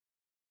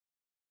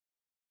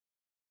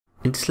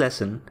In this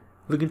lesson,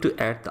 we're going to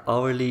add the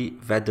hourly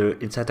weather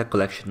inside the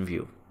collection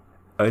view.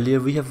 Earlier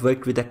we have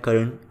worked with the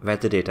current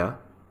weather data.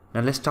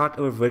 Now let's start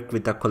our work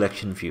with the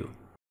collection view.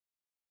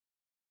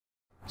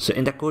 So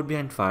in the code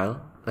behind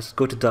file, let's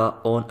go to the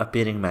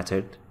onAppearing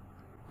method,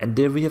 and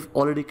there we have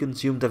already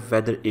consumed the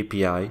weather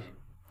API,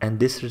 and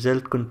this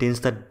result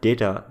contains the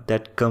data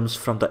that comes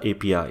from the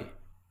API.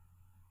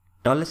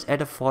 Now let's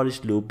add a for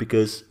each loop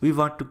because we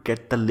want to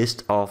get the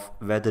list of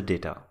weather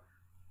data.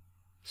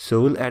 So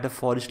we'll add a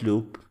for each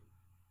loop,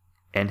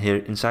 and here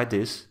inside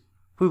this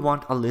we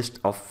want a list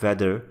of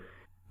weather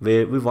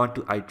where we want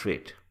to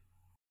iterate.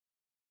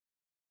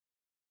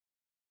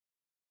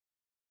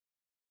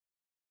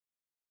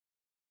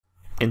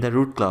 In the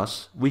root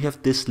class we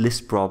have this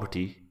list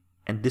property,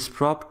 and this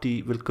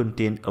property will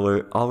contain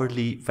our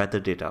hourly weather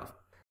data.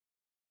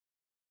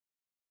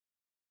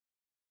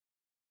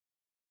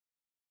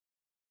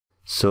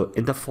 So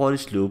in the for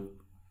each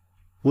loop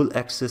we'll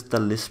access the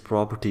list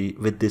property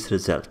with this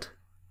result.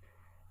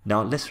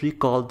 Now let's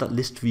recall the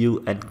list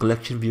view and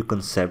collection view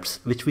concepts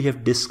which we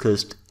have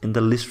discussed in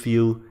the list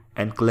view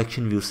and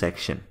collection view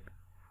section.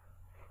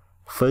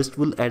 First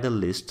we'll add a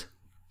list,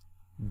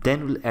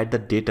 then we'll add the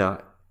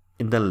data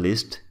in the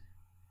list,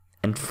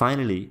 and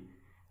finally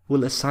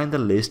we'll assign the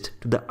list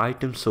to the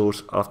item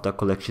source of the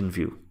collection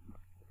view.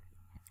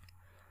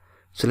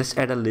 So let's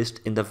add a list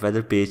in the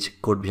weather page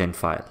code behind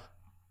file.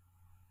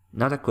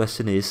 Now the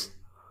question is,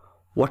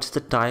 what's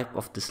the type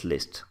of this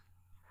list?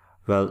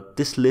 Well,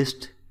 this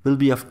list will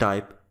be of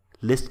type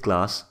list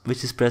class,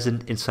 which is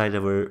present inside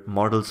our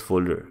models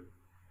folder.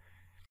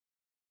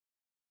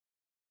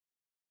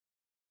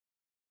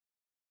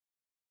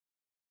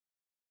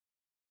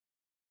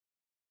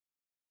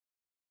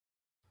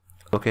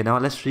 Okay, now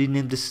let's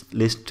rename this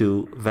list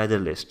to weather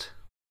list.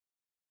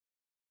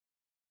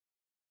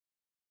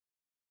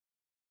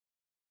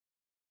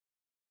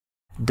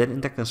 Then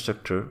in the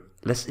constructor,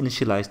 let's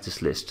initialize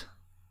this list.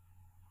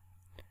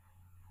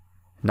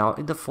 Now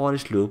in the for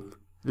each loop,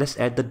 let's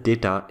add the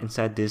data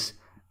inside this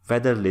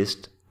weather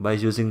list by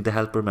using the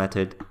helper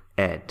method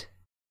add.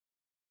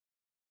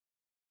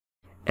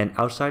 And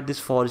outside this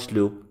for each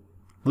loop,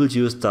 we'll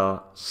use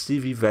the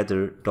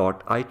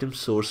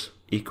cvweather.itemSource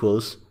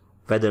equals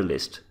weather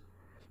list.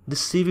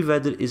 This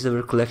cvweather is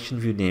our collection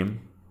view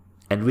name,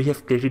 and we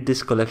have created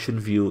this collection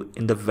view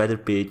in the weather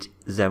page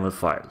XAML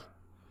file.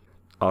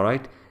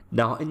 Alright,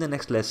 now in the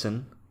next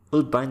lesson,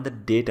 we'll bind the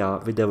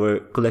data with our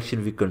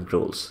collection view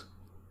controls.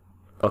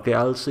 Okay,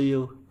 I'll see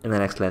you in the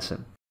next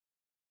lesson.